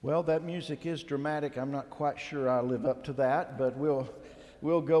Well, that music is dramatic. I'm not quite sure I live up to that, but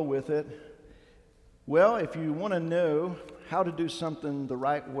we'll go with it. Well, if you want to know how to do something the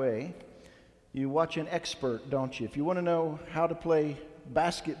right way, you watch an expert, don't you? If you want to know how to play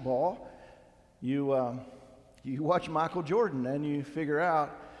basketball, you watch Michael Jordan and you figure out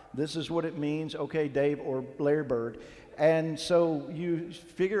this is what it means, okay, Dave or Larry Bird. And so you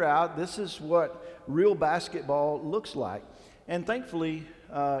figure out this is what real basketball looks like. And thankfully,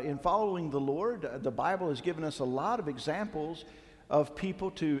 in following the Lord, the Bible has given us a lot of examples of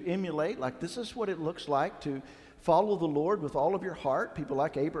people to emulate, like this is what it looks like to follow the Lord with all of your heart. People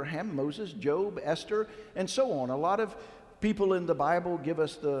like Abraham, Moses, Job, Esther, and so on. A lot of people in the Bible give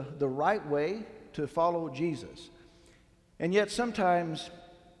us the right way to follow Jesus. And yet sometimes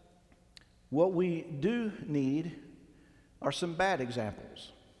what we do need are some bad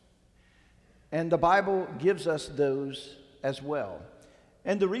examples. And the Bible gives us those as well.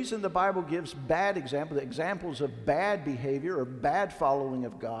 And the reason the Bible gives bad examples of bad behavior or bad following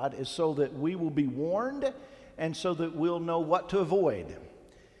of God, is so that we will be warned and so that we'll know what to avoid.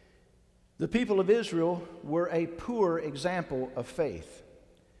 The people of Israel were a poor example of faith.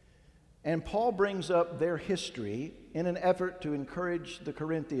 And Paul brings up their history in an effort to encourage the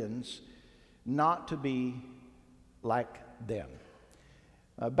Corinthians not to be like them.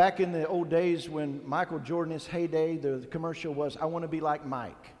 Back in the old days when Michael Jordan, his heyday, the commercial was, "I want to be like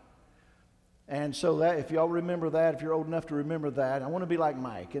Mike." And so that, if y'all remember that, if you're old enough to remember that, I want to be like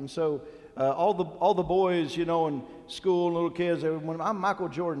Mike. And so all the boys, in school, and little kids, when I'm Michael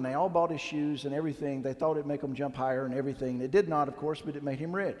Jordan, they all bought his shoes and everything. They thought it'd make them jump higher and everything. It did not, of course, but it made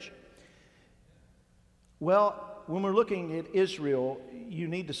him rich. Well, when we're looking at Israel, you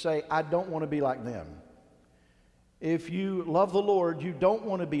need to say, I don't want to be like them. If you love the Lord, you don't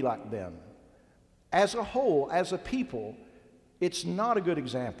want to be like them. As a whole, as a people, it's not a good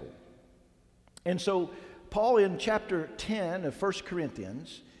example. And so Paul in chapter 10 of 1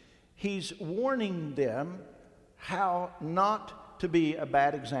 Corinthians, he's warning them how not to be a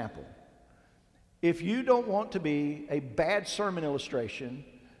bad example. If you don't want to be a bad sermon illustration,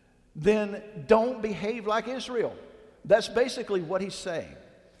 then don't behave like Israel. That's basically what he's saying.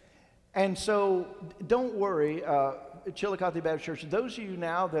 And so don't worry, Chillicothe Baptist Church, those of you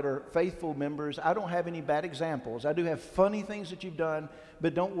now that are faithful members, I don't have any bad examples. I do have funny things that you've done,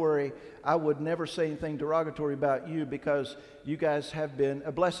 but don't worry, I would never say anything derogatory about you because you guys have been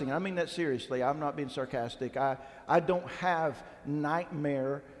a blessing. I mean that seriously. I'm not being sarcastic. I don't have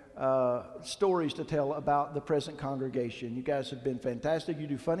nightmare stories to tell about the present congregation. You guys have been fantastic. You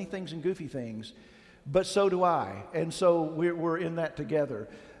do funny things and goofy things, but so do I. And so we're in that together.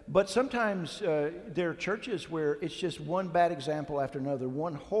 But sometimes there are churches where it's just one bad example after another,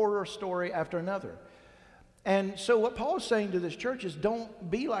 one horror story after another. And so what Paul is saying to this church is, don't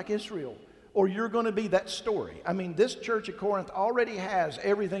be like Israel, or you're going to be that story. I mean, this church at Corinth already has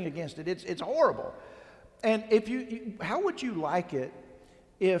everything against it. It's horrible. And if how would you like it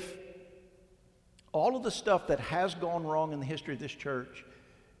if all of the stuff that has gone wrong in the history of this church,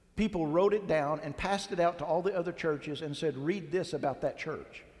 people wrote it down and passed it out to all the other churches and said, read this about that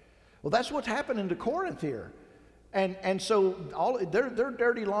church? Well, that's what's happening to Corinth here. And so all their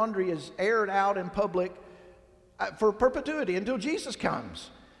dirty laundry is aired out in public for perpetuity until Jesus comes.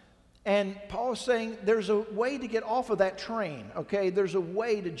 And Paul is saying there's a way to get off of that train, okay? There's a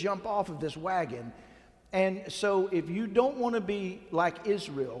way to jump off of this wagon. And so if you don't want to be like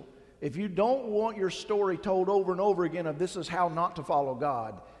Israel, if you don't want your story told over and over again of this is how not to follow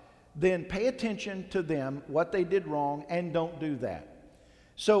God, then pay attention to them, what they did wrong, and don't do that.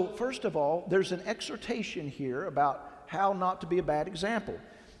 So first of all, there's an exhortation here about how not to be a bad example.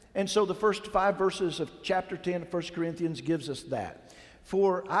 And so the first 5 verses of chapter 10 of 1 Corinthians gives us that.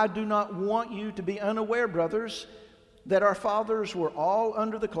 For I do not want you to be unaware, brothers, that our fathers were all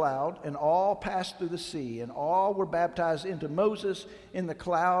under the cloud and all passed through the sea, and all were baptized into Moses in the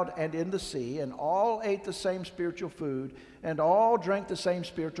cloud and in the sea, and all ate the same spiritual food, and all drank the same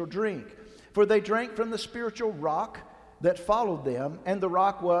spiritual drink. For they drank from the spiritual rock that followed them, and the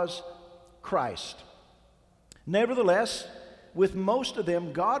rock was Christ. Nevertheless, with most of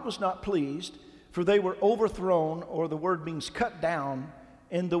them God was not pleased, for they were overthrown, or the word means cut down,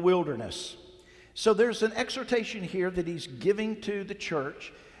 in the wilderness. So there's an exhortation here that he's giving to the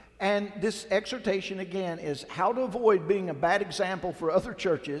church, and this exhortation again is how to avoid being a bad example for other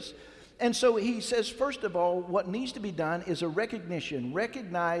churches. And so he says, first of all, what needs to be done is a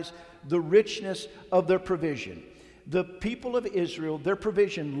recognize the richness of their provision. The people of Israel, their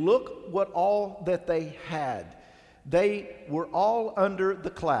provision, look what all that they had. They were all under the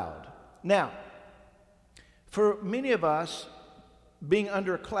cloud. Now, for many of us, being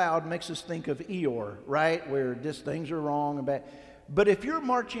under a cloud makes us think of Eeyore, right? Where just things are wrong and bad. But if you're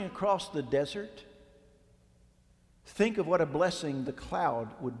marching across the desert, think of what a blessing the cloud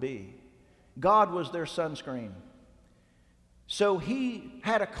would be. God was their sunscreen. So he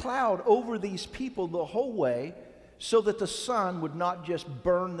had a cloud over these people the whole way so that the sun would not just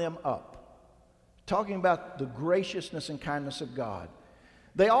burn them up. Talking about the graciousness and kindness of God.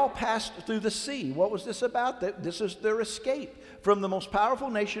 They all passed through the sea. What was this about? This is their escape from the most powerful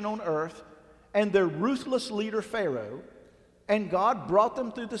nation on earth and their ruthless leader Pharaoh. And God brought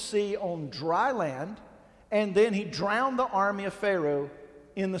them through the sea on dry land, and then he drowned the army of Pharaoh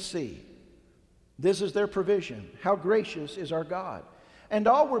in the sea. This is their provision. How gracious is our God. And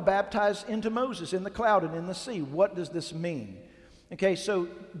all were baptized into Moses in the cloud and in the sea. What does this mean? Okay, so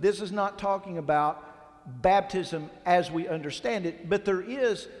this is not talking about baptism as we understand it, but there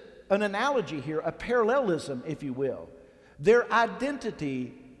is an analogy here, a parallelism, if you will. Their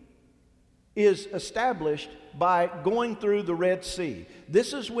identity is established by going through the Red Sea.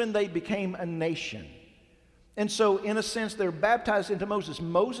 This is when they became a nation. And so, in a sense, they're baptized into Moses.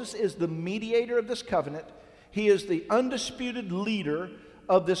 Moses is the mediator of this covenant. He is the undisputed leader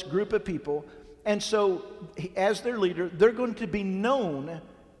of this group of people. And so, as their leader, they're going to be known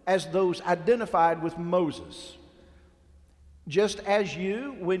as those identified with Moses. Just as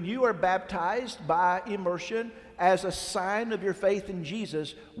you, when you are baptized by immersion as a sign of your faith in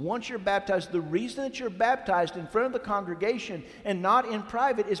Jesus, once you're baptized, the reason that you're baptized in front of the congregation and not in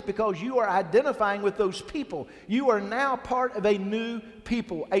private is because you are identifying with those people. You are now part of a new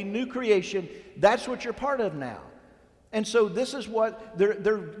people, a new creation. That's what you're part of now. And so this is what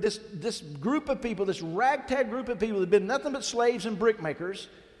this group of people, this ragtag group of people that have been nothing but slaves and brickmakers,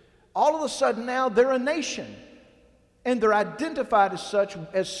 all of a sudden now they're a nation. And they're identified as such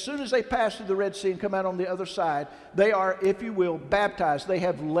as soon as they pass through the Red Sea and come out on the other side. They are, if you will, baptized. They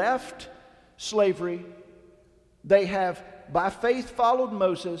have left slavery. They have, by faith, followed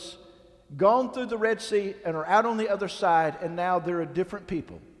Moses, gone through the Red Sea, and are out on the other side, and now they're a different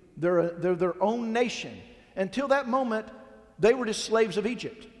people. They're their own nation. Until that moment, they were just slaves of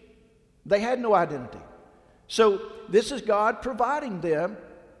Egypt. They had no identity. So this is God providing them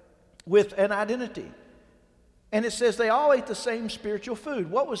with an identity. And it says they all ate the same spiritual food.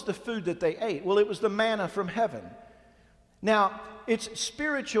 What was the food that they ate? Well, it was the manna from heaven. Now, it's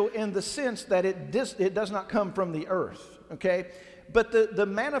spiritual in the sense that it does not come from the earth, okay? But the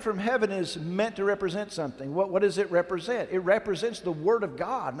manna from heaven is meant to represent something. What does it represent? It represents the Word of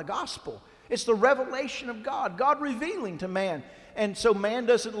God and the gospel. It's the revelation of God, God revealing to man. And so man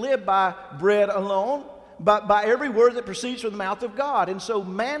doesn't live by bread alone, but by every word that proceeds from the mouth of God. And so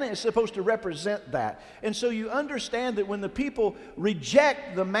manna is supposed to represent that. And so you understand that when the people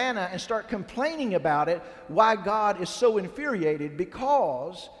reject the manna and start complaining about it, why God is so infuriated,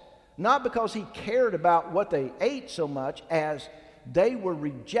 not because he cared about what they ate so much as they were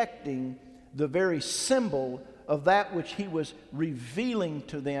rejecting the very symbol of that which he was revealing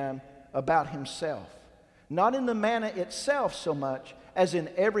to them about himself. Not in the manna itself so much as in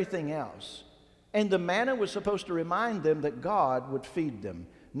everything else. And the manna was supposed to remind them that God would feed them,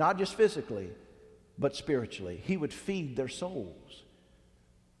 not just physically, but spiritually. He would feed their souls.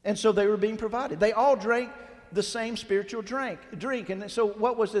 And so they were being provided. They all drank the same spiritual drink. And so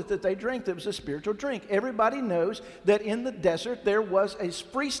what was it that they drank that was a spiritual drink? Everybody knows that in the desert there was a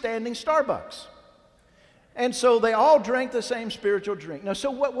freestanding Starbucks. And so they all drank the same spiritual drink. Now, so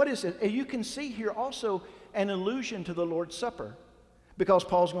what is it? You can see here also an allusion to the Lord's Supper, because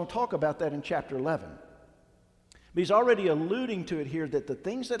Paul's going to talk about that in chapter 11. But he's already alluding to it here that the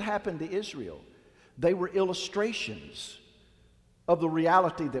things that happened to Israel, they were illustrations of the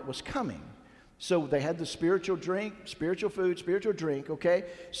reality that was coming. So they had the spiritual drink, spiritual food, spiritual drink, okay?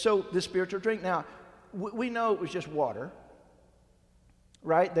 So the spiritual drink, now, we know it was just water,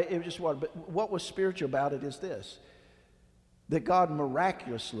 right? It was just water. But what was spiritual about it is this, that God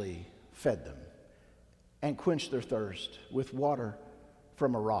miraculously fed them and quenched their thirst with water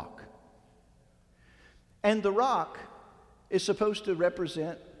from a rock. And the rock is supposed to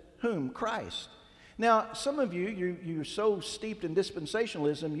represent whom? Christ. Now, some of you're so steeped in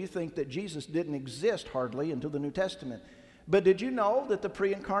dispensationalism, you think that Jesus didn't exist hardly until the New Testament. But did you know that the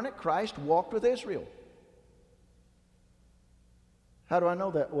pre-incarnate Christ walked with Israel? How do I know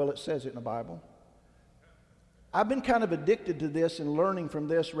that? Well, it says it in the Bible. I've been kind of addicted to this and learning from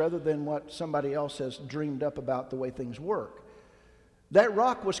this rather than what somebody else has dreamed up about the way things work. That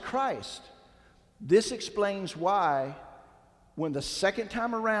rock was Christ. This explains why when the second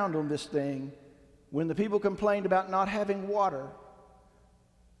time around on this thing, when the people complained about not having water,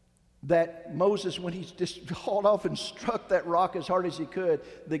 that Moses, when he just hauled off and struck that rock as hard as he could,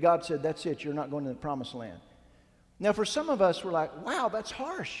 that God said, that's it, you're not going to the promised land. Now, for some of us, we're like, wow, that's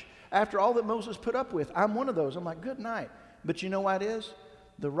harsh. After all that Moses put up with, I'm one of those. I'm like, good night. But you know what it is?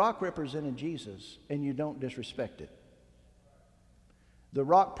 The rock represented Jesus, and you don't disrespect it. The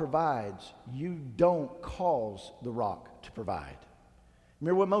rock provides. You don't cause the rock to provide.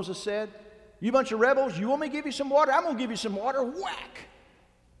 Remember what Moses said? You bunch of rebels, you want me to give you some water? I'm going to give you some water. Whack!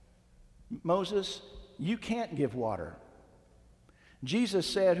 Moses, you can't give water. Jesus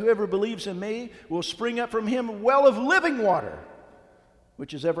said, whoever believes in me will spring up from him a well of living water,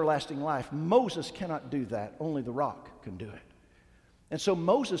 which is everlasting life. Moses cannot do that. Only the rock can do it. And so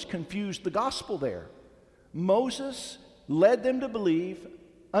Moses confused the gospel there. Moses led them to believe,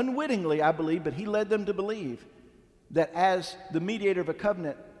 unwittingly I believe, but he led them to believe that as the mediator of a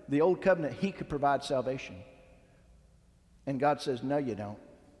covenant, the old covenant, he could provide salvation. And God says, no, you don't.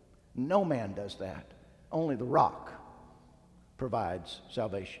 No man does that. Only the rock provides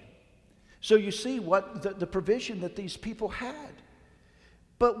salvation. So you see what the provision that these people had.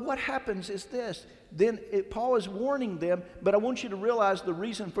 But what happens is this. Then Paul is warning them, but I want you to realize the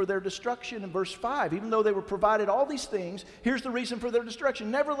reason for their destruction in verse 5. Even though they were provided all these things, here's the reason for their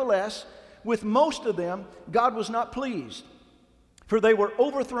destruction. Nevertheless, with most of them, God was not pleased, for they were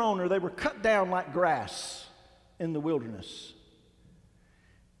overthrown or they were cut down like grass in the wilderness.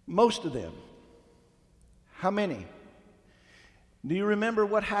 Most of them. How many? Do you remember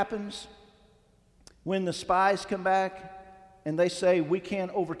what happens when the spies come back and they say, we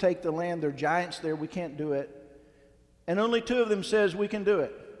can't overtake the land, there are giants there, we can't do it. And only two of them says, we can do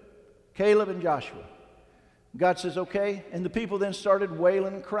it. Caleb and Joshua. God says, okay. And the people then started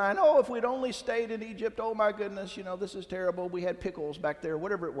wailing and crying, oh, if we'd only stayed in Egypt, oh my goodness, this is terrible. We had pickles back there,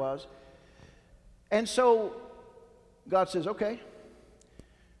 whatever it was. And so God says, okay.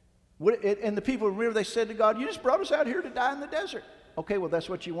 And the people, remember, they said to God, you just brought us out here to die in the desert. Okay, well, that's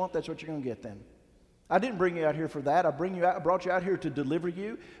what you want. That's what you're going to get then. I didn't bring you out here for that. I brought you out here to deliver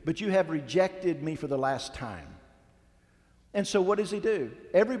you, but you have rejected me for the last time. And so what does he do?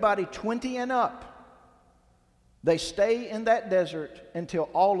 Everybody 20 and up, they stay in that desert until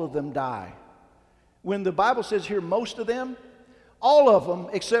all of them die. When the Bible says here, most of them, all of them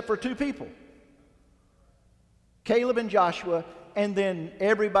except for two people, Caleb and Joshua, and then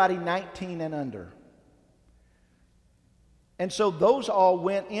everybody 19 and under. And so those all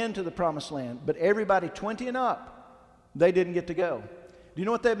went into the promised land, but everybody 20 and up, they didn't get to go. Do you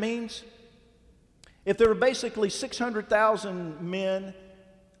know what that means? If there were basically 600,000 men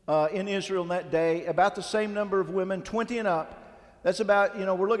in Israel in that day, about the same number of women, 20 and up, that's about,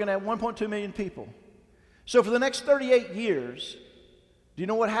 we're looking at 1.2 million people. So for the next 38 years, do you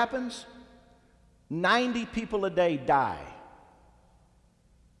know what happens? 90 people a day die.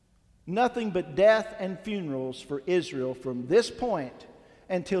 Nothing but death and funerals for Israel from this point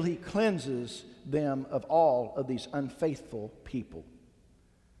until he cleanses them of all of these unfaithful people.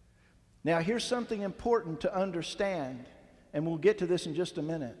 Now, here's something important to understand, and we'll get to this in just a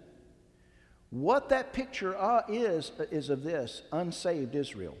minute. What that picture is of this unsaved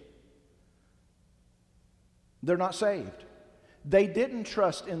Israel. They're not saved. They didn't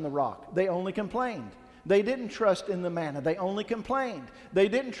trust in the rock. They only complained. They didn't trust in the manna. They only complained. They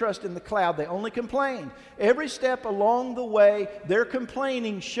didn't trust in the cloud. They only complained. Every step along the way, their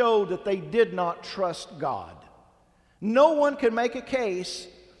complaining showed that they did not trust God. No one can make a case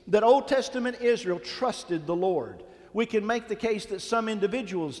that Old Testament Israel trusted the Lord. We can make the case that some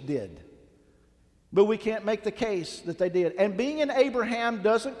individuals did, but we can't make the case that they did. And being in Abraham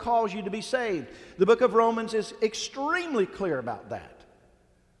doesn't cause you to be saved. The book of Romans is extremely clear about that.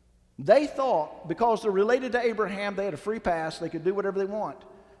 They thought because they're related to Abraham, they had a free pass, they could do whatever they want.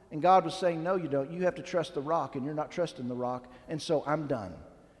 And God was saying, no, you don't. You have to trust the rock, and you're not trusting the rock, and so I'm done.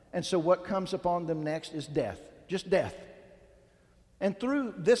 And so what comes upon them next is death, just death. And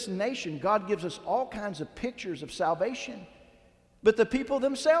through this nation, God gives us all kinds of pictures of salvation, but the people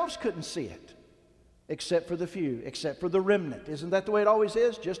themselves couldn't see it, except for the few, except for the remnant. Isn't that the way it always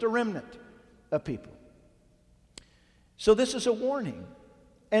is? Just a remnant of people. So this is a warning.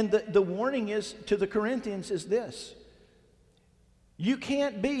 And the warning is to the Corinthians is this. You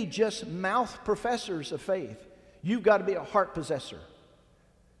can't be just mouth professors of faith. You've got to be a heart possessor.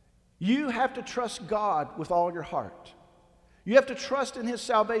 You have to trust God with all your heart. You have to trust in His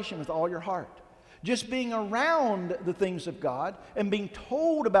salvation with all your heart. Just being around the things of God and being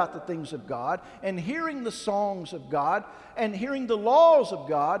told about the things of God and hearing the songs of God and hearing the laws of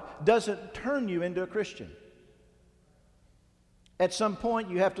God doesn't turn you into a Christian. At some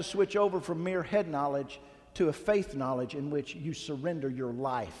point, you have to switch over from mere head knowledge to a faith knowledge in which you surrender your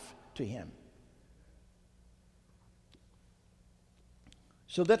life to him.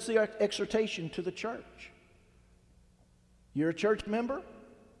 So that's the exhortation to the church. You're a church member?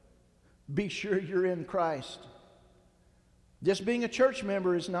 Be sure you're in Christ. Just being a church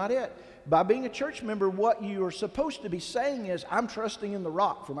member is not it. By being a church member, what you are supposed to be saying is, I'm trusting in the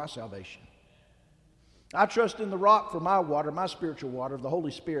rock for my salvation. I trust in the rock for my water, my spiritual water, the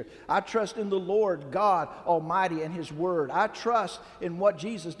Holy Spirit. I trust in the Lord God Almighty and His Word. I trust in what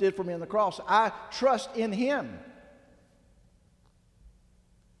Jesus did for me on the cross. I trust in Him.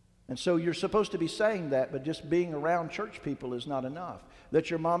 And so you're supposed to be saying that, but just being around church people is not enough. That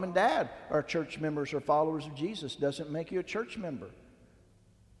your mom and dad are church members or followers of Jesus doesn't make you a church member.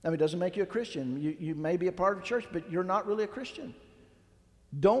 I mean, it doesn't make you a Christian. You may be a part of a church, but you're not really a Christian.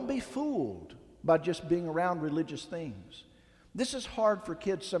 Don't be fooled by just being around religious things. This is hard for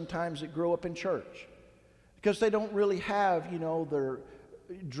kids sometimes that grow up in church because they don't really have, their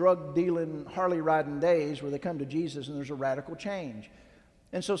drug dealing, Harley riding days where they come to Jesus and there's a radical change.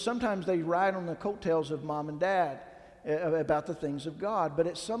 And so sometimes they ride on the coattails of mom and dad about the things of God. But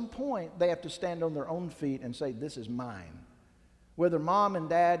at some point, they have to stand on their own feet and say, this is mine. Whether mom and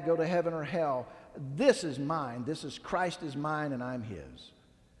dad go to heaven or hell, this is mine. Christ is mine and I'm His.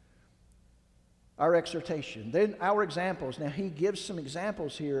 Our exhortation. Then our examples. Now he gives some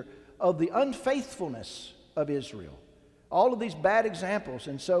examples here of the unfaithfulness of Israel. All of these bad examples.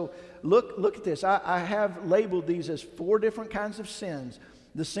 And so look at this. I have labeled these as 4 different kinds of sins.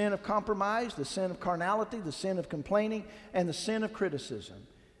 The sin of compromise, the sin of carnality, the sin of complaining, and the sin of criticism.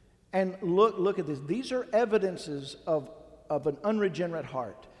 And look at this. These are evidences of an unregenerate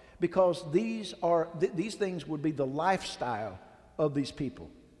heart, because these things would be the lifestyle of these people.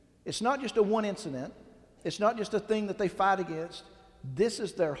 It's not just a one incident. It's not just a thing that they fight against. This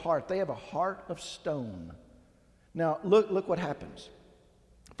is their heart. They have a heart of stone. Now, look what happens.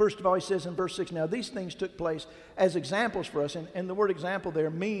 First of all, he says in verse 6, now these things took place as examples for us. And the word example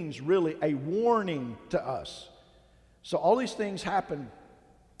there means really a warning to us. So all these things happen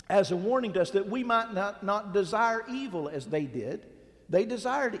as a warning to us that we might not desire evil as they did. They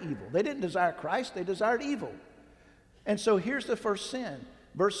desired evil. They didn't desire Christ. They desired evil. And so here's the first sin.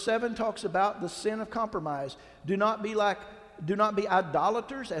 Verse 7 talks about the sin of compromise. Do not be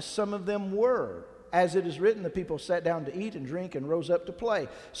idolaters as some of them were. As it is written, the people sat down to eat and drink and rose up to play.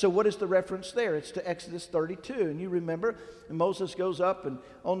 So what is the reference there? It's to Exodus 32. And you remember, Moses goes up and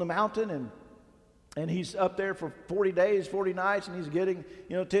on the mountain and he's up there for 40 days, 40 nights, and he's getting,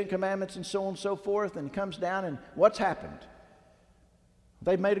 10 commandments and so on and so forth. And he comes down, and what's happened?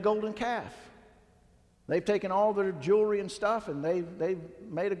 They've made a golden calf. They've taken all their jewelry and stuff, and they've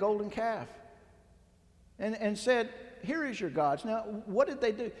made a golden calf. And said, here is your gods. Now, what did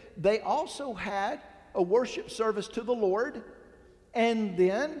they do? They also had a worship service to the Lord, and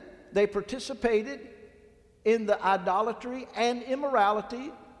then they participated in the idolatry and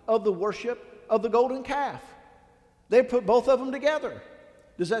immorality of the worship of the golden calf. They put both of them together.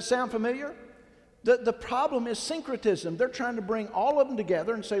 Does that sound familiar? The problem is syncretism. They're trying to bring all of them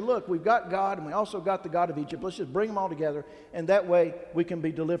together and say, look, we've got God and we also got the God of Egypt. Let's just bring them all together, and that way we can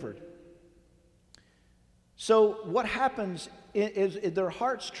be delivered. So what happens is their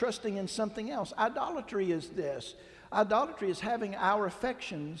hearts trusting in something else. Idolatry is this. Idolatry is having our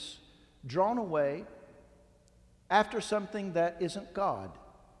affections drawn away after something that isn't God.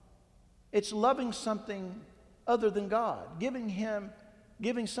 It's loving something other than God,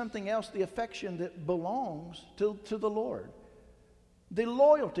 giving something else the affection that belongs to the Lord. The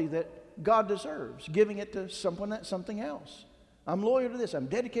loyalty that God deserves, giving it to something else. I'm loyal to this. I'm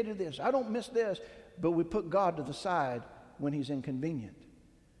dedicated to this. I don't miss this. But we put God to the side when He's inconvenient.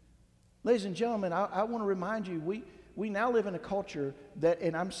 Ladies and gentlemen, I want to remind you, we now live in a culture that,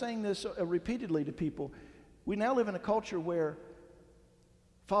 and I'm saying this repeatedly to people, we now live in a culture where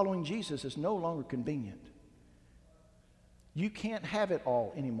following Jesus is no longer convenient. You can't have it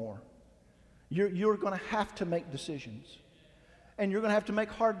all anymore. You're going to have to make decisions. And you're going to have to make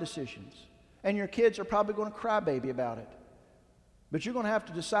hard decisions. And your kids are probably going to cry baby about it. But you're going to have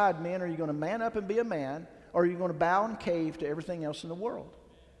to decide, man, are you going to man up and be a man, or are you going to bow and cave to everything else in the world?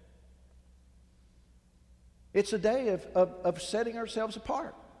 It's a day of setting ourselves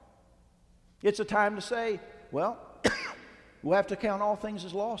apart. It's a time to say, well, we'll have to count all things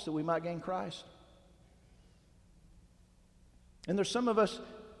as lost that we might gain Christ. And there's some of us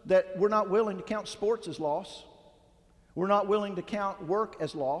that we're not willing to count sports as loss. We're not willing to count work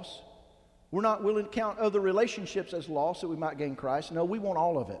as loss. We're not willing to count other relationships as loss that we might gain Christ. No, we want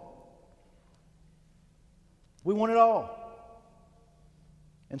all of it. We want it all.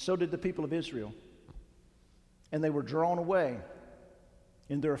 And so did the people of Israel. And they were drawn away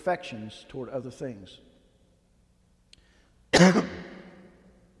in their affections toward other things.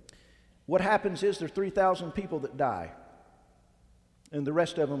 What happens is there are 3,000 people that die, and the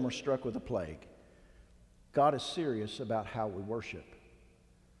rest of them are struck with a plague. God is serious about how we worship.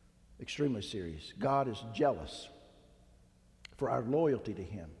 Extremely serious. God is jealous for our loyalty to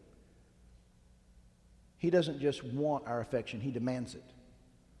Him. He doesn't just want our affection, He demands it.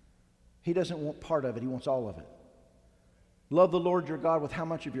 He doesn't want part of it, He wants all of it. Love the Lord your God with how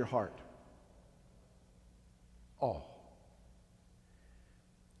much of your heart? All.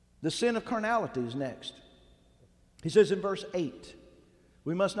 The sin of carnality is next. He says in verse 8,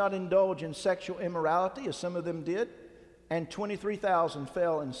 we must not indulge in sexual immorality, as some of them did, and 23,000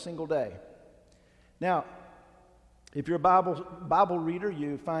 fell in a single day. Now, if you're a Bible reader,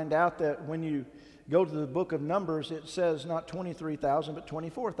 you find out that when you go to the book of Numbers, it says not 23,000, but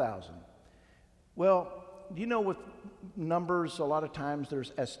 24,000. Well, you know with numbers, a lot of times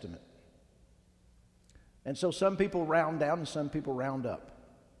there's estimate. And so some people round down and some people round up.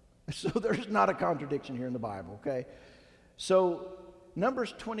 So there's not a contradiction here in the Bible, okay? So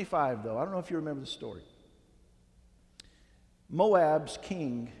Numbers 25, though, I don't know if you remember the story. Moab's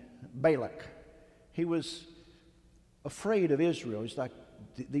king, Balak, he was afraid of Israel. He's like,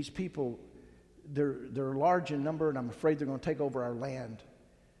 these people, they're large in number, and I'm afraid they're going to take over our land.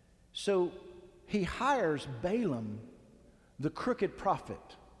 So he hires Balaam, the crooked prophet,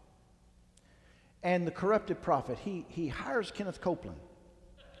 and the corrupted prophet. He hires Kenneth Copeland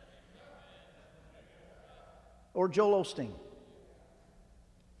or Joel Osteen,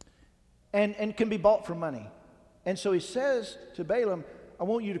 and can be bought for money. And so he says to Balaam, I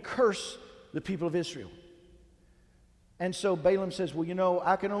want you to curse the people of Israel. And so Balaam says, well, you know,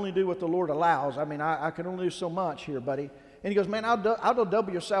 I can only do what the Lord allows. I mean, I can only do so much here, buddy. And he goes, man, I'll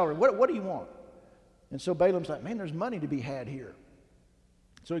double your salary. What do you want? And so Balaam's like, man, there's money to be had here.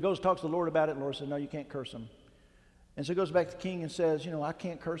 So he goes and talks to the Lord about it. The Lord says, no, you can't curse them. And so he goes back to the king and says, you know, I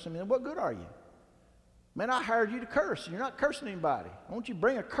can't curse them. And what good are you? Man, I hired you to curse. You're not cursing anybody. I want you to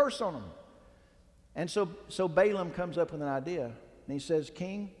bring a curse on them. And so Balaam comes up with an idea. And he says,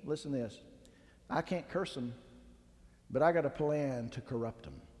 King, listen to this. I can't curse them, but I got a plan to corrupt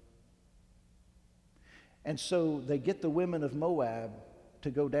them. And so they get the women of Moab to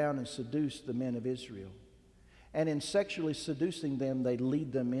go down and seduce the men of Israel. And in sexually seducing them, they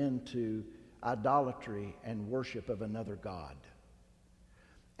lead them into idolatry and worship of another god.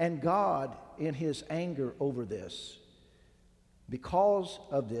 And God, in His anger over this, because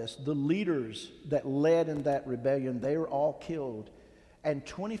of this, the leaders that led in that rebellion, they were all killed. And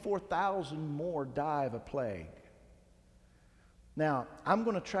 24,000 more die of a plague. Now, I'm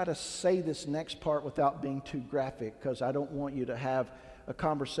going to try to say this next part without being too graphic, because I don't want you to have a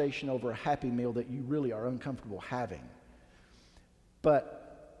conversation over a Happy Meal that you really are uncomfortable having.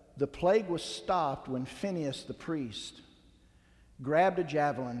 But the plague was stopped when Phinehas the priest grabbed a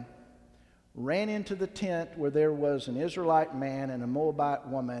javelin, ran into the tent where there was an Israelite man and a Moabite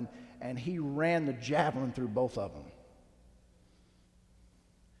woman, and he ran the javelin through both of them.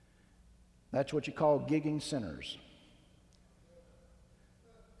 That's what you call gigging sinners.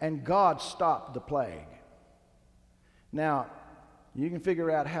 And God stopped the plague. Now, you can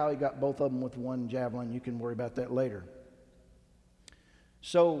figure out how He got both of them with one javelin. You can worry about that later.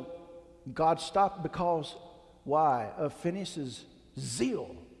 So, God stopped because, why? Of Phinehas'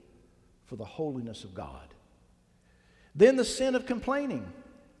 zeal for the holiness of God. Then the sin of complaining.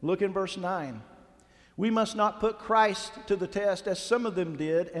 Look in verse 9. We must not put Christ to the test as some of them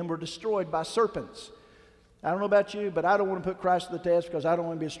did and were destroyed by serpents. I don't know about you, but I don't want to put Christ to the test because I don't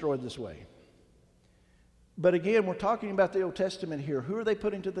want to be destroyed this way. But again, we're talking about the Old Testament here. Who are they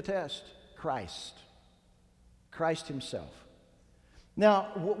putting to the test? Christ. Christ Himself.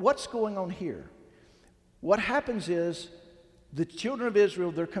 Now, what's going on here? What happens is the children of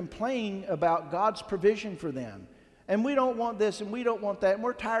Israel, they're complaining about God's provision for them. And we don't want this and we don't want that. And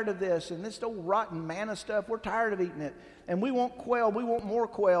we're tired of this and this old rotten manna stuff. We're tired of eating it. And we want quail. We want more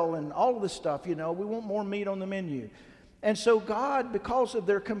quail and all of this stuff, you know. We want more meat on the menu. And so God, because of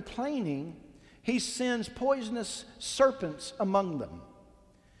their complaining, He sends poisonous serpents among them.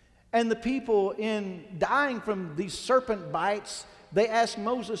 And the people, in dying from these serpent bites, they asked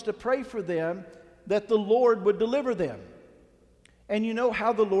Moses to pray for them that the Lord would deliver them. And you know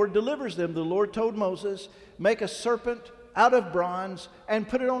how the Lord delivers them. The Lord told Moses, make a serpent out of bronze and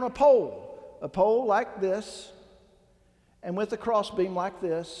put it on a pole like this, and with a crossbeam like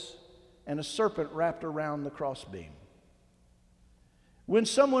this, and a serpent wrapped around the crossbeam. When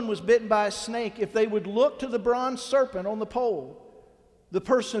someone was bitten by a snake, if they would look to the bronze serpent on the pole, the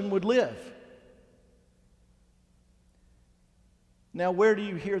person would live. Now, where do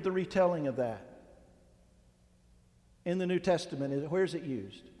you hear the retelling of that? In the New Testament, where is it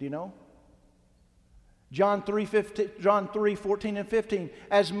used? Do you know? John 3:14 and 15.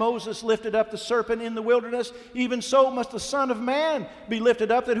 As Moses lifted up the serpent in the wilderness, even so must the Son of Man be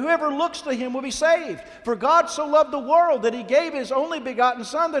lifted up, that whoever looks to him will be saved. For God so loved the world that he gave his only begotten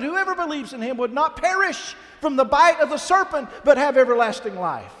Son, that whoever believes in him would not perish from the bite of the serpent, but have everlasting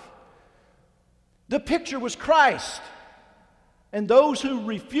life. The picture was Christ. And those who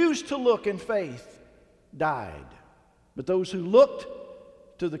refused to look in faith died. But those who looked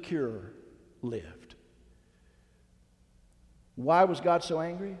to the cure lived. Why was God so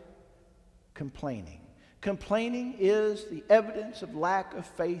angry? Complaining. Complaining is the evidence of lack of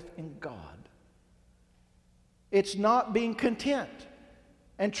faith in God. It's not being content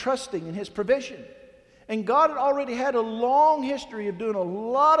and trusting in His provision. And God had already had a long history of doing a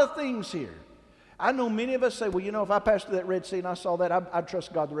lot of things here. I know many of us say, well, you know, if I passed through that Red Sea and I saw that, I'd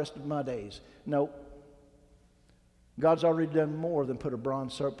trust God the rest of my days. No. God's already done more than put a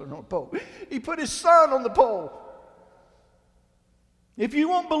bronze serpent on a pole. He put His Son on the pole. If you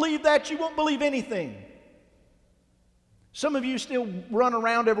won't believe that, you won't believe anything. Some of you still run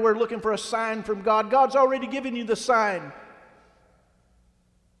around everywhere looking for a sign from God. God's already given you the sign.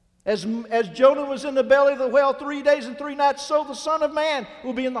 As Jonah was in the belly of the whale 3 days and 3 nights, so the Son of Man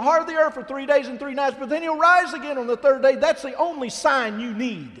will be in the heart of the earth for 3 days and 3 nights, but then He'll rise again on the third day. That's the only sign you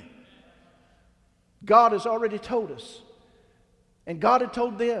need. God has already told us. And God had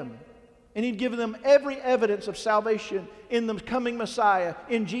told them. And He'd given them every evidence of salvation in the coming Messiah,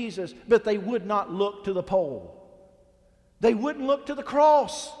 in Jesus, but they would not look to the pole. They wouldn't look to the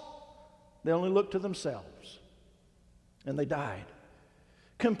cross. They only looked to themselves. And they died.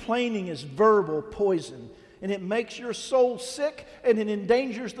 Complaining is verbal poison, and it makes your soul sick, and it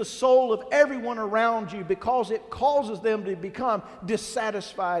endangers the soul of everyone around you because it causes them to become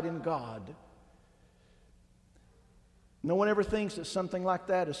dissatisfied in God. No one ever thinks that something like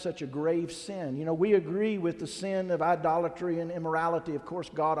that is such a grave sin. You know, we agree with the sin of idolatry and immorality. Of course,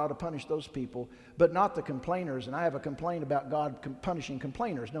 God ought to punish those people, but not the complainers. And I have a complaint about God punishing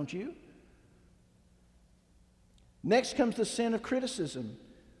complainers, don't you? Next comes the sin of criticism.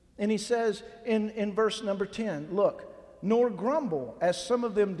 And he says in verse number 10, look, nor grumble as some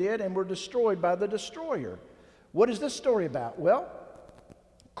of them did and were destroyed by the destroyer. What is this story about? Well,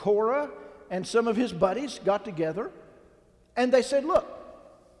 Korah and some of his buddies got together and they said, look,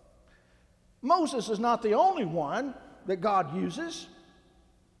 Moses is not the only one that God uses.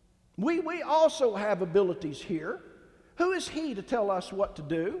 We also have abilities here. Who is he to tell us what to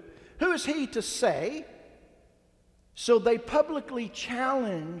do? Who is he to say? So they publicly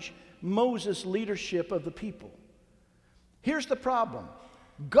challenge Moses' leadership of the people. Here's the problem.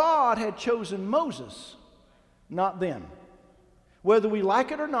 God had chosen Moses, not them. Whether we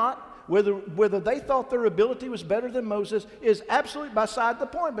like it or not, whether they thought their ability was better than Moses is absolutely beside the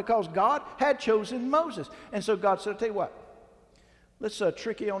point, because God had chosen Moses. And so God said, I'll tell you what, let's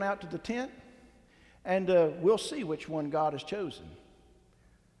trick you on out to the tent, and we'll see which one God has chosen.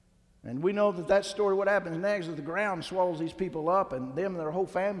 And we know that story, what happens next is the ground swallows these people up, and them and their whole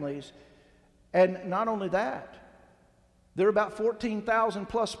families. And not only that, there are about 14,000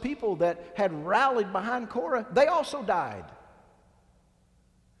 plus people that had rallied behind Korah. They also died.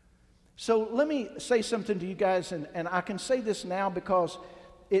 So let me say something to you guys, and I can say this now because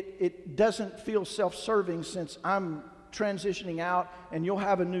it doesn't feel self-serving, since I'm transitioning out and you'll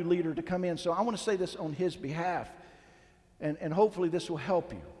have a new leader to come in. So I want to say this on his behalf, and hopefully this will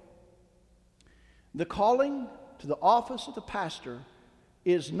help you. The calling to the office of the pastor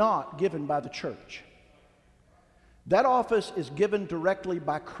is not given by the church. That office is given directly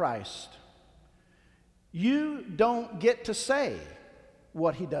by Christ. You don't get to say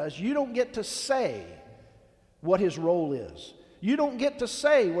what he does. You don't get to say what his role is. You don't get to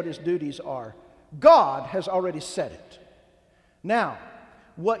say what his duties are. God has already said it. Now,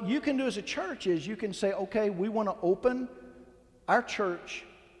 what you can do as a church is you can say, okay, we want to open our church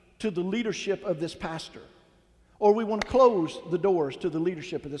to the leadership of this pastor. Or we want to close the doors to the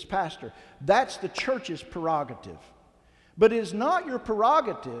leadership of this pastor. That's the church's prerogative. But it is not your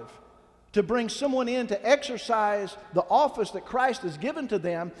prerogative to bring someone in to exercise the office that Christ has given to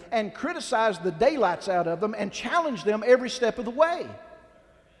them and criticize the daylights out of them and challenge them every step of the way.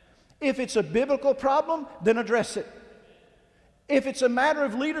 If it's a biblical problem, then address it. If it's a matter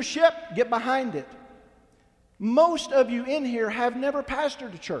of leadership, get behind it. Most of you in here have never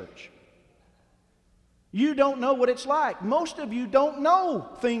pastored a church. You don't know what it's like. Most of you don't know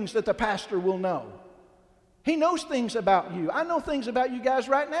things that the pastor will know. He knows things about you. I know things about you guys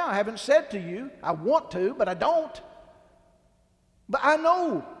right now I haven't said to you. I want to, but I don't. But I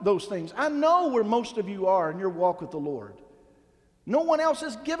know those things. I know where most of you are in your walk with the Lord. No one else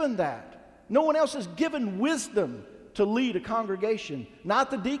is given that. No one else is given wisdom to lead a congregation. Not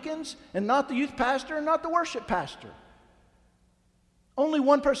the deacons, and not the youth pastor, and not the worship pastor. Only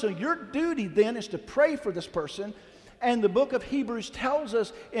one person. Your duty then is to pray for this person. And the book of Hebrews tells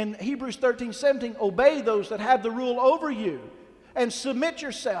us in Hebrews 13:17, obey those that have the rule over you and submit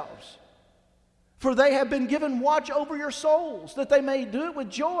yourselves. For they have been given watch over your souls, that they may do it with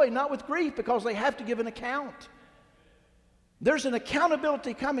joy, not with grief, because they have to give an account. There's an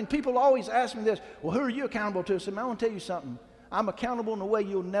accountability coming. People always ask me this, well, who are you accountable to? I said, I want to tell you something. I'm accountable in a way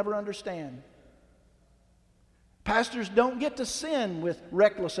you'll never understand. Pastors don't get to sin with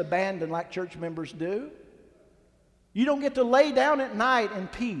reckless abandon like church members do. You don't get to lay down at night in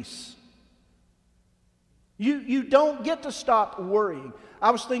peace. You don't get to stop worrying. I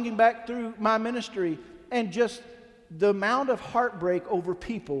was thinking back through my ministry, and just the amount of heartbreak over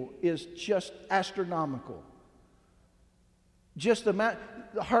people is just astronomical. Just the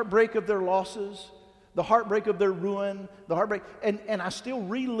heartbreak of their losses, the heartbreak of their ruin, the heartbreak. And I still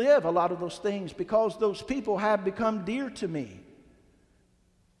relive a lot of those things because those people have become dear to me.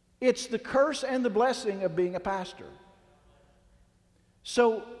 It's the curse and the blessing of being a pastor.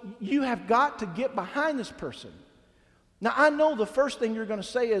 So you have got to get behind this person. Now, I know the first thing you're going to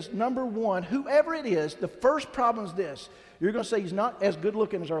say is, number one, whoever it is, the first problem is this. You're going to say he's not as good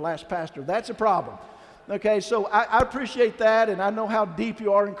looking as our last pastor. That's a problem. Okay, so I appreciate that, and I know how deep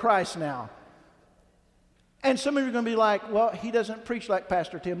you are in Christ now. And some of you are going to be like, well, he doesn't preach like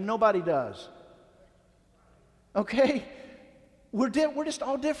Pastor Tim. Nobody does. Okay? We're just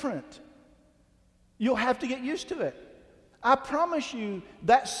all different. You'll have to get used to it. I promise you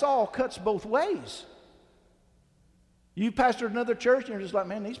that saw cuts both ways. You pastored another church and you're just like,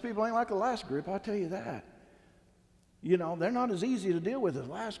 man, these people ain't like the last group, I'll tell you that. You know, they're not as easy to deal with as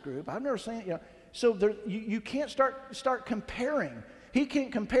the last group. I've never seen it, you know. So you can't start comparing. He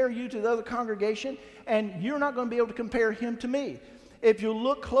can't compare you to the other congregation, and you're not going to be able to compare him to me. If you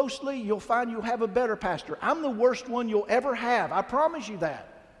look closely, you'll find you have a better pastor. I'm the worst one you'll ever have. I promise you that.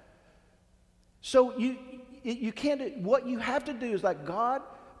 So you can't, what you have to do is like, God,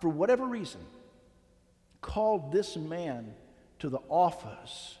 for whatever reason, called this man to the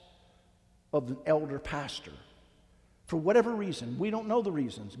office of an elder pastor. For whatever reason, we don't know the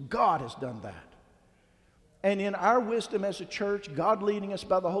reasons. God has done that. And in our wisdom as a church, God leading us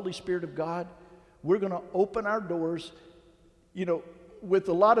by the Holy Spirit of God, we're going to open our doors, you know, with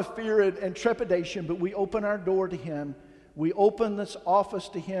a lot of fear and trepidation, but we open our door to him. We open this office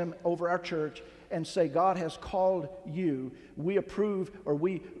to him over our church and say, God has called you. We approve or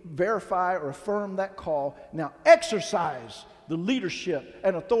we verify or affirm that call. Now exercise the leadership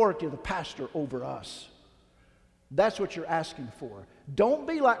and authority of the pastor over us. That's what you're asking for. Don't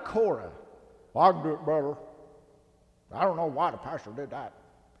be like Korah. Well, I can do it better. I don't know why the pastor did that.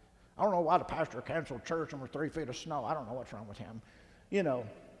 I don't know why the pastor canceled church and we're 3 feet of snow. I don't know what's wrong with him. You know,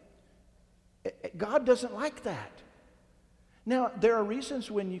 God doesn't like that. Now, there are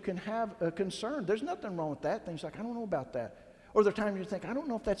reasons when you can have a concern. There's nothing wrong with that. Things like, I don't know about that. Or there are times you think, I don't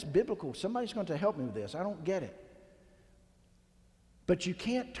know if that's biblical. Somebody's going to help me with this. I don't get it. But you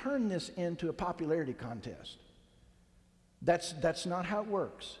can't turn this into a popularity contest. That's not how it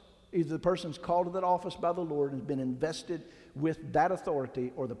works. Either the person's called to that office by the Lord and has been invested with that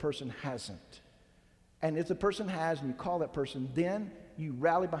authority, or the person hasn't. And if the person has and you call that person, then you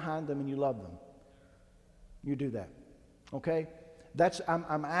rally behind them and you love them. You do that. Okay?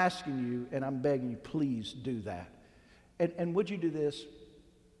 I'm asking you and I'm begging you, please do that. And would you do this?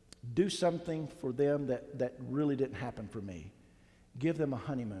 Do something for them that really didn't happen for me. Give them a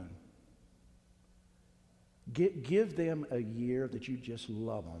honeymoon. Give them a year that you just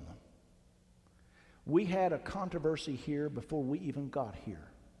love on them. We had a controversy here before we even got here.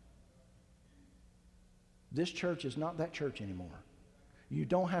 This church is not that church anymore. You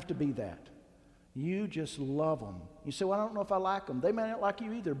don't have to be that. You just love them. You say, well, I don't know if I like them. They may not like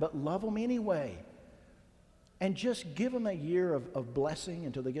you either, but love them anyway. And just give them a year of blessing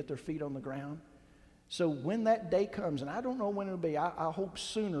until they get their feet on the ground. So when that day comes, and I don't know when it'll be, I hope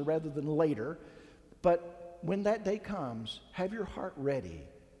sooner rather than later, but when that day comes, have your heart ready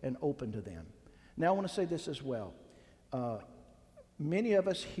and open to them. Now I want to say this as well. Many of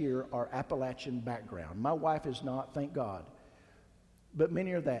us here are Appalachian background. My wife is not, thank God. But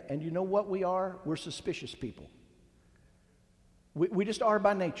many are that. And you know what we are? We're suspicious people. We just are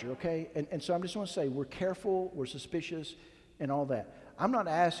by nature, okay? And so I'm just want to say we're careful, we're suspicious, and all that. I'm not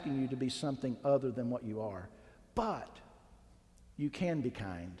asking you to be something other than what you are. But you can be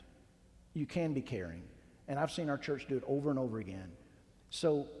kind. You can be caring. And I've seen our church do it over and over again.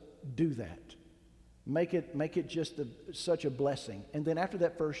 So do that. Make it just such a blessing. And then after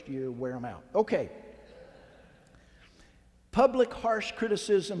that first year, wear them out. Okay. Public harsh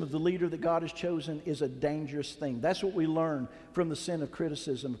criticism of the leader that God has chosen is a dangerous thing. That's what we learn from the sin of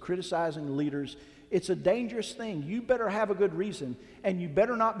criticism, criticizing leaders. It's a dangerous thing. You better have a good reason, and you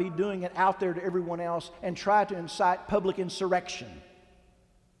better not be doing it out there to everyone else and try to incite public insurrection.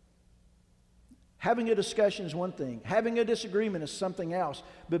 Having a discussion is one thing. Having a disagreement is something else.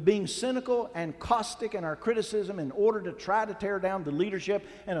 But being cynical and caustic in our criticism in order to try to tear down the leadership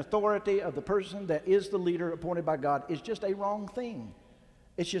and authority of the person that is the leader appointed by God is just a wrong thing.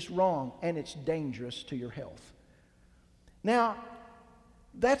 It's just wrong, and it's dangerous to your health. Now,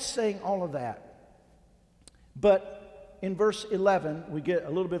 that's saying all of that. But in verse 11, we get a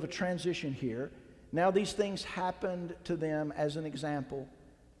little bit of a transition here. Now these things happened to them as an example.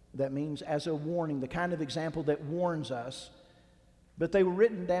 That means as a warning, the kind of example that warns us. But they were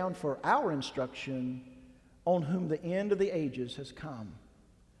written down for our instruction, on whom the end of the ages has come.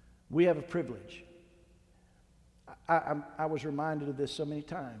 We have a privilege. I was reminded of this so many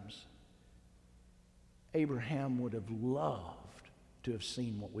times. Abraham would have loved to have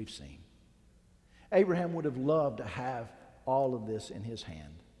seen what we've seen. Abraham would have loved to have all of this in his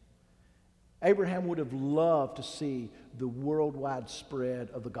hand. Abraham would have loved to see the worldwide spread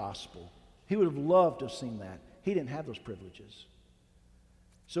of the gospel. He would have loved to have seen that. He didn't have those privileges.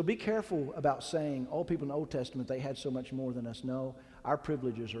 So be careful about saying, oh, people in the Old Testament, they had so much more than us. No, our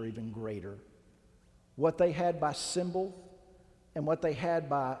privileges are even greater. What they had by symbol and what they had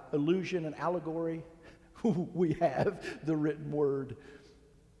by illusion and allegory, we have the written word.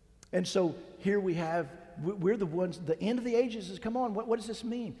 And so here we're the ones, the end of the ages has come on. What does this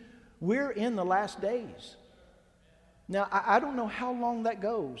mean? We're in the last days. Now, I don't know how long that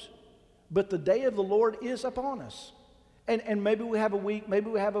goes, but the day of the Lord is upon us. And maybe we have a week, maybe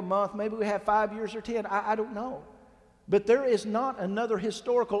we have a month, maybe we have 5 years or 10. I don't know. But there is not another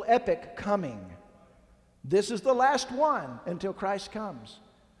historical epic coming. This is the last one until Christ comes.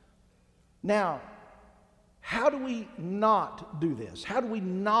 Now, how do we not do this? How do we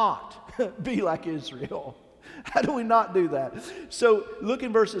not be like Israel? How do we not do that? So look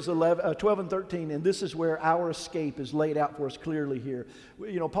in verses 12 and 13, and this is where our escape is laid out for us clearly here.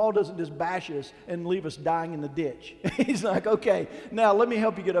 You know, Paul doesn't just bash us and leave us dying in the ditch. He's like, okay, now let me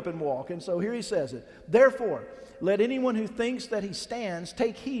help you get up and walk. And so here he says it. Therefore, let anyone who thinks that he stands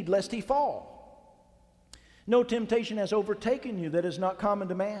take heed lest he fall. No temptation has overtaken you that is not common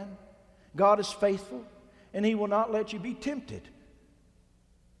to man. God is faithful, and he will not let you be tempted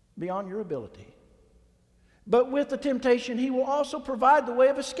beyond your ability. But with the temptation, he will also provide the way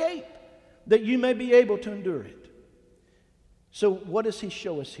of escape, that you may be able to endure it. So what does he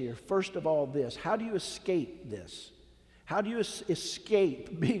show us here? First of all, this. How do you escape this? How do you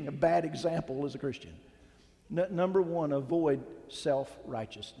escape being a bad example as a Christian? Number one, avoid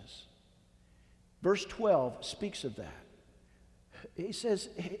self-righteousness. Verse 12 speaks of that. He says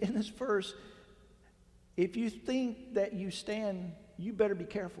in this verse, if you think that you stand, you better be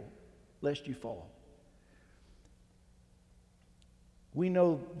careful lest you fall. We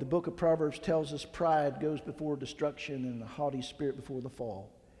know the book of Proverbs tells us pride goes before destruction and a haughty spirit before the fall.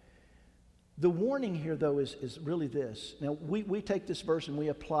 The warning here, though, is really this. Now, we take this verse and we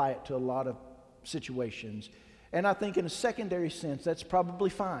apply it to a lot of situations. And I think in a secondary sense, that's probably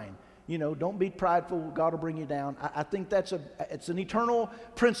fine. You know, don't be prideful. God will bring you down. I think it's an eternal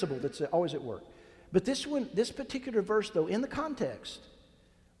principle that's always at work. But this particular verse, though, in the context,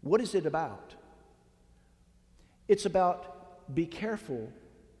 what is it about? It's about be careful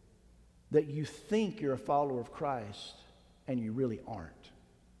that you think you're a follower of Christ and you really aren't.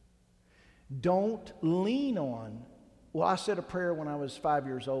 Don't lean on, well, I said a prayer when I was 5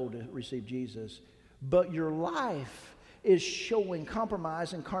 years old to receive Jesus, but your life is showing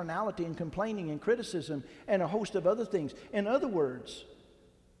compromise and carnality and complaining and criticism and a host of other things. In other words,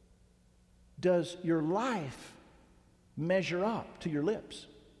 does your life measure up to your lips?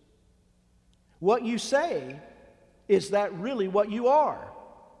 What you say, is that really what you are?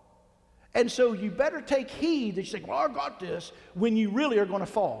 And so you better take heed that you say, well, I got this, when you really are going to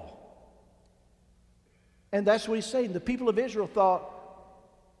fall. And that's what he's saying. The people of Israel thought,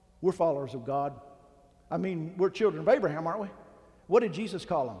 we're followers of God. I mean, we're children of Abraham, aren't we? What did Jesus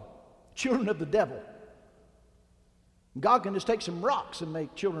call them? Children of the devil. God can just take some rocks and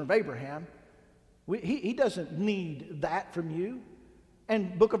make children of Abraham. He doesn't need that from you.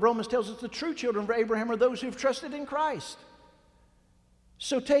 And the book of Romans tells us the true children of Abraham are those who have trusted in Christ.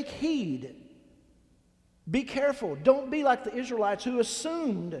 So take heed. Be careful. Don't be like the Israelites who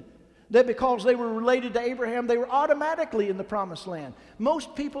assumed that because they were related to Abraham, they were automatically in the promised land.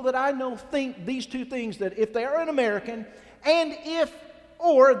 Most people that I know think these two things, that if they are an American and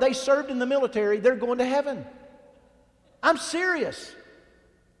or they served in the military, they're going to heaven. I'm serious.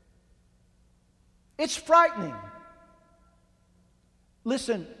 It's frightening.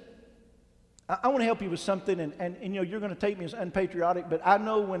 Listen, I want to help you with something, and you know, you're going to take me as unpatriotic, but I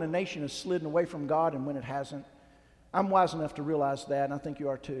know when a nation has slidden away from God and when it hasn't. I'm wise enough to realize that, and I think you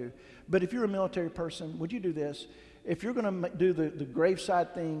are too. But if you're a military person, would you do this? If you're going to do the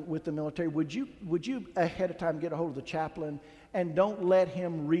graveside thing with the military, would you ahead of time get a hold of the chaplain and don't let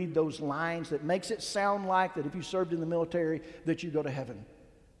him read those lines that makes it sound like that if you served in the military that you go to heaven?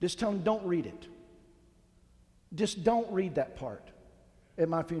 Just tell him, don't read it. Just don't read that part at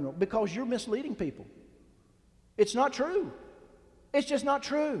my funeral, because you're misleading people. It's not true. It's just not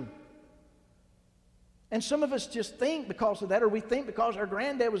true. And some of us just think because of that, or we think because our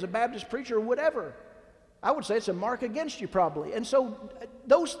granddad was a Baptist preacher or whatever. I would say it's a mark against you probably. And so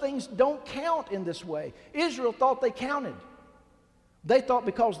those things don't count in this way. Israel thought they counted. They thought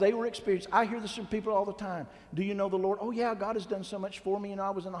because they were experienced. I hear this from people all the time. Do you know the Lord? Oh yeah, God has done so much for me. You know,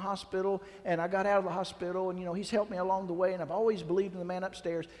 I was in the hospital and I got out of the hospital and you know, He's helped me along the way and I've always believed in the man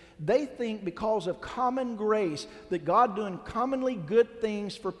upstairs. They think because of common grace that God doing commonly good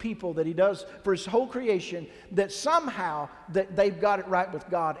things for people that He does for His whole creation, that somehow that they've got it right with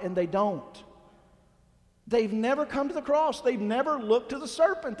God, and they don't. They've never come to the cross. They've never looked to the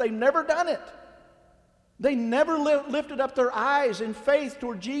serpent. They've never done it. They never lifted up their eyes in faith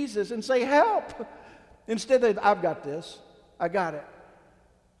toward Jesus and say, help. Instead, I've got this. I got it.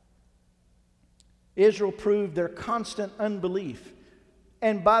 Israel proved their constant unbelief.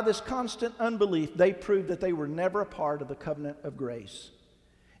 And by this constant unbelief, they proved that they were never a part of the covenant of grace.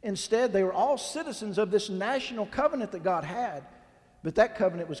 Instead, they were all citizens of this national covenant that God had. But that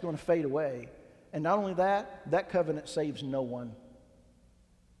covenant was going to fade away. And not only that, that covenant saves no one.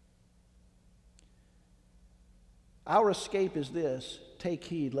 Our escape is this: take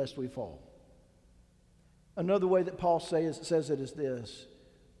heed lest we fall. Another way that Paul says it is this: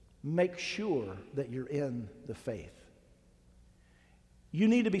 make sure that you're in the faith. You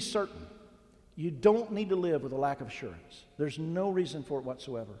need to be certain. You don't need to live with a lack of assurance. There's no reason for it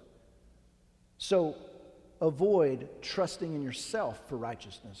whatsoever. So avoid trusting in yourself for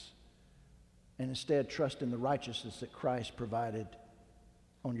righteousness, and instead trust in the righteousness that Christ provided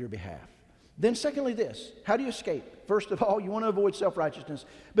on your behalf. Then secondly this: how do you escape? First of all, you want to avoid self-righteousness,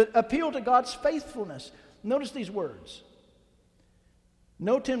 but appeal to God's faithfulness. Notice these words: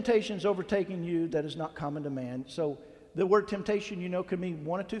 no temptation's overtaking you that is not common to man. So the word temptation, you know, can mean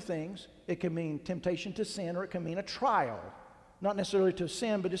one of two things. It can mean temptation to sin, or it can mean a trial. Not necessarily to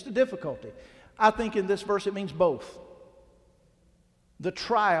sin, but just a difficulty. I think in this verse it means both. The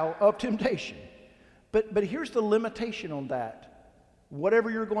trial of temptation. But here's the limitation on that.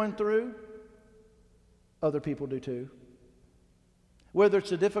 Whatever you're going through, other people do too. Whether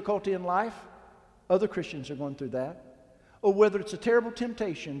it's a difficulty in life, other Christians are going through that. Or whether it's a terrible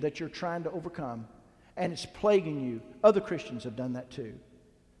temptation that you're trying to overcome and it's plaguing you, other Christians have done that too.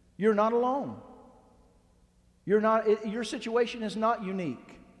 You're not alone. Your situation is not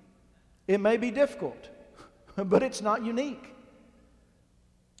unique. It may be difficult, but it's not unique.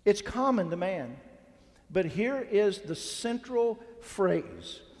 It's common to man. But here is the central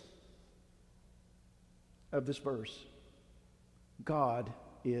phrase of this verse: God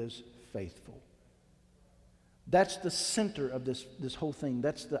is faithful. That's the center of this whole thing.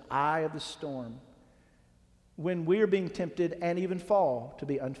 That's the eye of the storm. When we're being tempted and even fall to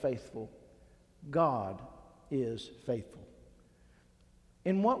be unfaithful, God is faithful.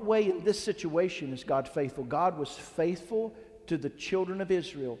 In what way in this situation is God faithful? God was faithful to the children of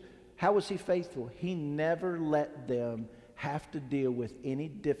Israel. How was He faithful? He never let them have to deal with any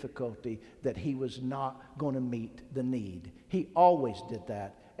difficulty that He was not going to meet the need. He always did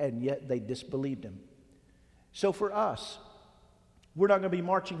that, and yet they disbelieved Him. So for us, we're not going to be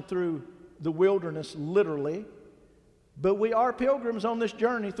marching through the wilderness literally, but we are pilgrims on this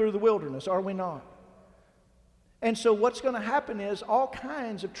journey through the wilderness, are we not? And so what's going to happen is all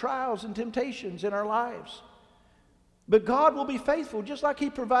kinds of trials and temptations in our lives. But God will be faithful. Just like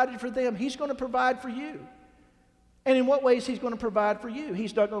He provided for them, He's going to provide for you. And in what ways He's going to provide for you?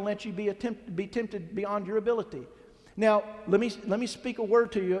 He's not going to let you be tempted beyond your ability. Now, let me speak a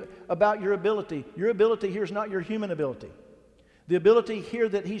word to you about your ability. Your ability here is not your human ability. The ability here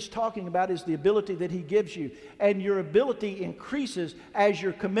that He's talking about is the ability that He gives you. And your ability increases as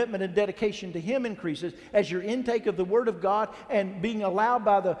your commitment and dedication to Him increases, as your intake of the Word of God and being allowed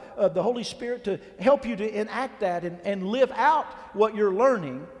by the Holy Spirit to help you to enact that and live out what you're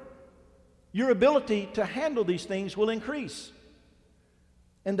learning. Your ability to handle these things will increase.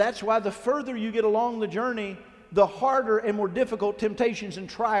 And that's why the further you get along the journey, the harder and more difficult temptations and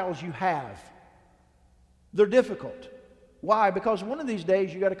trials you have. They're difficult. Why? Because one of these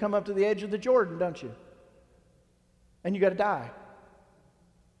days you got to come up to the edge of the Jordan, don't you? And you got to die.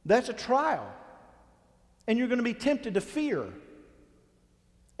 That's a trial. And you're going to be tempted to fear.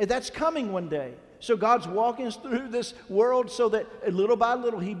 And that's coming one day. So God's walking us through this world so that little by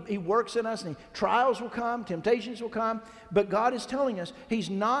little He works in us, and trials will come, temptations will come. But God is telling us He's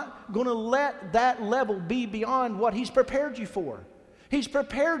not going to let that level be beyond what He's prepared you for. He's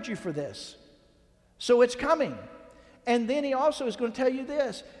prepared you for this. So it's coming. And then He also is going to tell you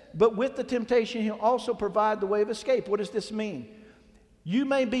this. But with the temptation, He'll also provide the way of escape. What does this mean? You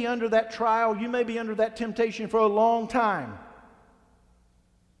may be under that trial, you may be under that temptation for a long time.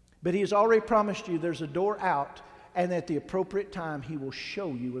 But He has already promised you there's a door out, and at the appropriate time He will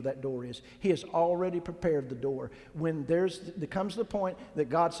show you where that door is. He has already prepared the door. When there comes the point that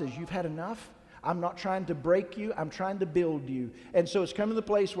God says, you've had enough, I'm not trying to break you, I'm trying to build you. And so it's come to the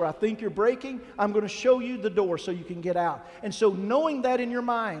place where I think you're breaking, I'm going to show you the door so you can get out. And so knowing that in your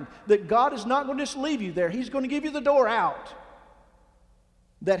mind, that God is not going to just leave you there, He's going to give you the door out.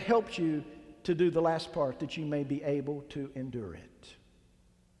 That helps you to do the last part, that you may be able to endure it.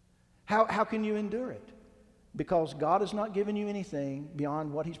 How can you endure it? Because God has not given you anything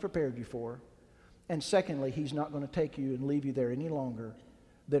beyond what He's prepared you for. And secondly, He's not going to take you and leave you there any longer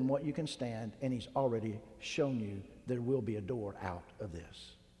than what you can stand, and He's already shown you there will be a door out of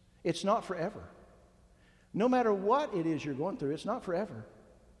this. It's not forever. No matter what it is you're going through, it's not forever.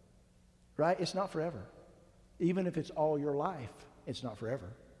 Right? It's not forever. Even if it's all your life, it's not forever.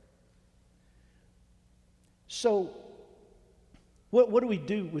 So, what do we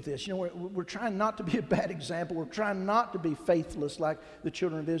do with this? You know, we're trying not to be a bad example. We're trying not to be faithless like the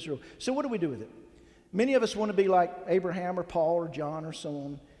children of Israel. So what do we do with it? Many of us want to be like Abraham or Paul or John or so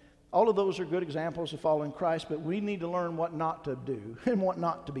on. All of those are good examples of following Christ, but we need to learn what not to do and what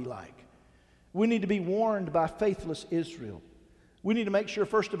not to be like. We need to be warned by faithless Israel. We need to make sure,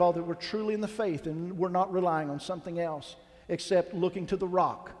 first of all, that we're truly in the faith and we're not relying on something else except looking to the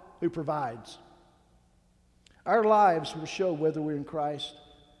rock who provides. Our lives will show whether we're in Christ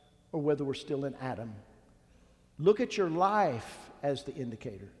or whether we're still in Adam. Look at your life as the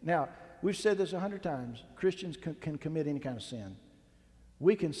indicator. Now, we've said this 100 times. Christians can commit any kind of sin.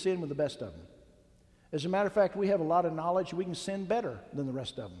 We can sin with the best of them. As a matter of fact, we have a lot of knowledge. We can sin better than the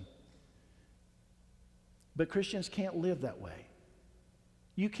rest of them. But Christians can't live that way.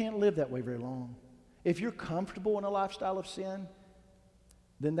 You can't live that way very long. If you're comfortable in a lifestyle of sin,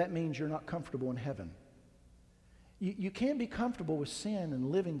 then that means you're not comfortable in heaven. You can't be comfortable with sin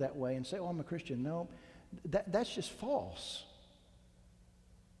and living that way and say, oh, I'm a Christian. No, that's just false.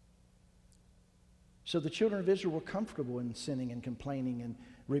 So the children of Israel were comfortable in sinning and complaining and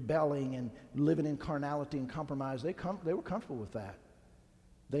rebelling and living in carnality and compromise. They were comfortable with that.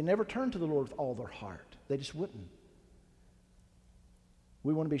 They never turned to the Lord with all their heart. They just wouldn't.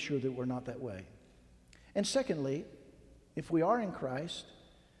 We want to be sure that we're not that way. And secondly, if we are in Christ,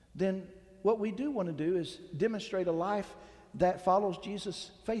 then what we do want to do is demonstrate a life that follows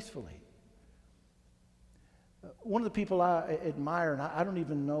Jesus faithfully. One of the people I admire, and I don't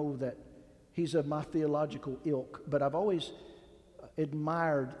even know that he's of my theological ilk, but I've always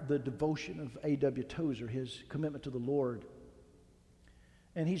admired the devotion of A.W. Tozer, his commitment to the Lord.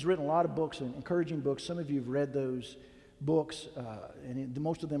 And he's written a lot of books, and encouraging books. Some of you have read those books, and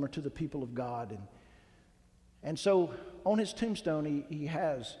most of them are to the people of God. And so on his tombstone, he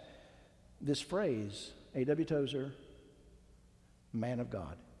has this phrase, A.W. Tozer, man of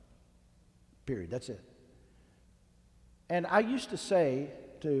God. Period. That's it. And I used to say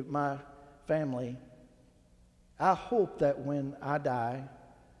to my family, I hope that when I die,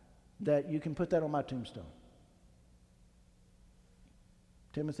 that you can put that on my tombstone.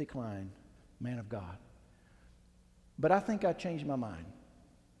 Timothy Klein, man of God. But I think I changed my mind.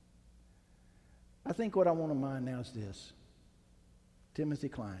 I think what I want in mind now is this. Timothy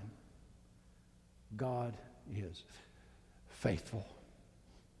Klein, God is faithful.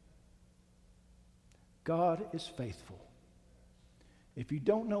 God is faithful. If you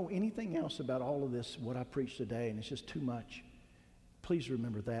don't know anything else about all of this, what I preached today, and it's just too much, please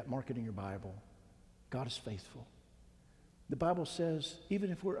remember that. Mark it in your Bible. God is faithful. The Bible says,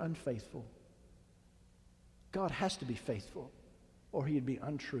 even if we're unfaithful, God has to be faithful, or he'd be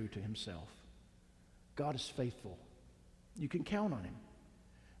untrue to himself. God is faithful. You can count on him.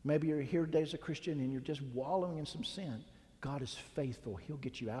 Maybe you're here today as a Christian and you're just wallowing in some sin. God is faithful. He'll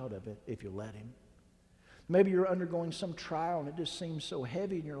get you out of it if you let him. Maybe you're undergoing some trial and it just seems so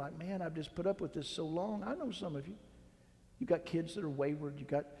heavy and you're like, man, I've just put up with this so long. I know some of you. You got kids that are wayward. You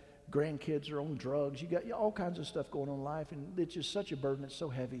got grandkids that are on drugs. You got all kinds of stuff going on in life, and it's just such a burden. It's so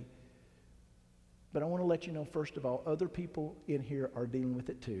heavy. But I want to let you know, first of all, other people in here are dealing with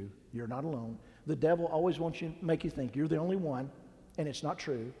it too. You're not alone. The devil always wants you to make you think you're the only one, and it's not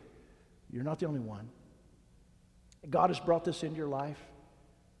true. You're not the only one. God has brought this into your life.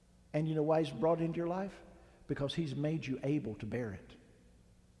 And you know why he's brought it into your life? Because he's made you able to bear it.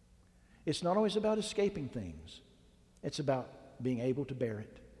 It's not always about escaping things. It's about being able to bear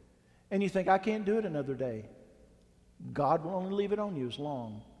it. And you think, I can't do it another day. God will only leave it on you as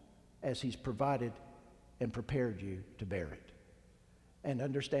long as he's provided and prepared you to bear it. And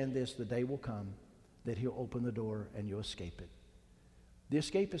understand this, the day will come that he'll open the door and you'll escape it. The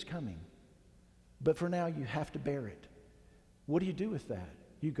escape is coming. But for now, you have to bear it. What do you do with that?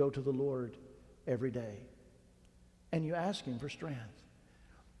 You go to the Lord every day and you ask him for strength.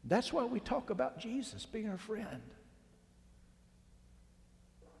 That's why we talk about Jesus being our friend.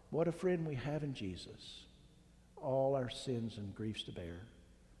 What a friend we have in Jesus. All our sins and griefs to bear.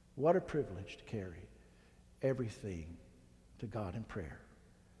 What a privilege to carry everything to God in prayer.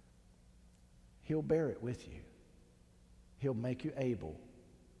 He'll bear it with you. He'll make you able.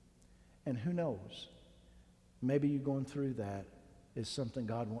 And who knows, maybe you going through that is something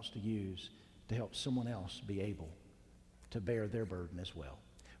God wants to use to help someone else be able to bear their burden as well.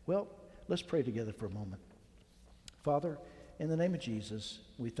 Well, let's pray together for a moment. Father, in the name of Jesus,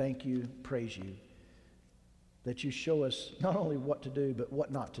 we thank you, praise you, that you show us not only what to do, but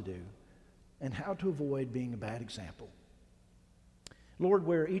what not to do, and how to avoid being a bad example. Lord,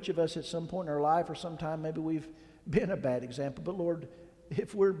 where each of us at some point in our life or sometime maybe we've been a bad example, but Lord,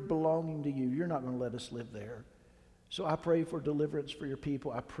 if we're belonging to you, you're not going to let us live there. So I pray for deliverance for your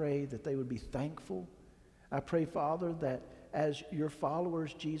people. I pray that they would be thankful. I pray, Father, that as your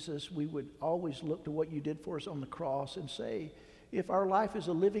followers, Jesus, we would always look to what you did for us on the cross and say, if our life is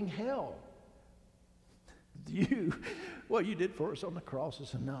a living hell, what you did for us on the cross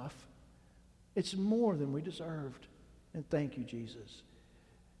is enough. It's more than we deserved. And thank you, Jesus.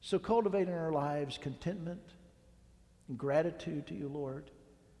 So cultivate in our lives contentment and gratitude to you, Lord.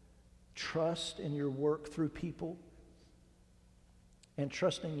 Trust in your work through people. And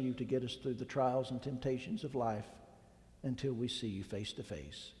trusting you to get us through the trials and temptations of life until we see you face to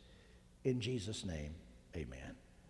face. In Jesus' name, amen.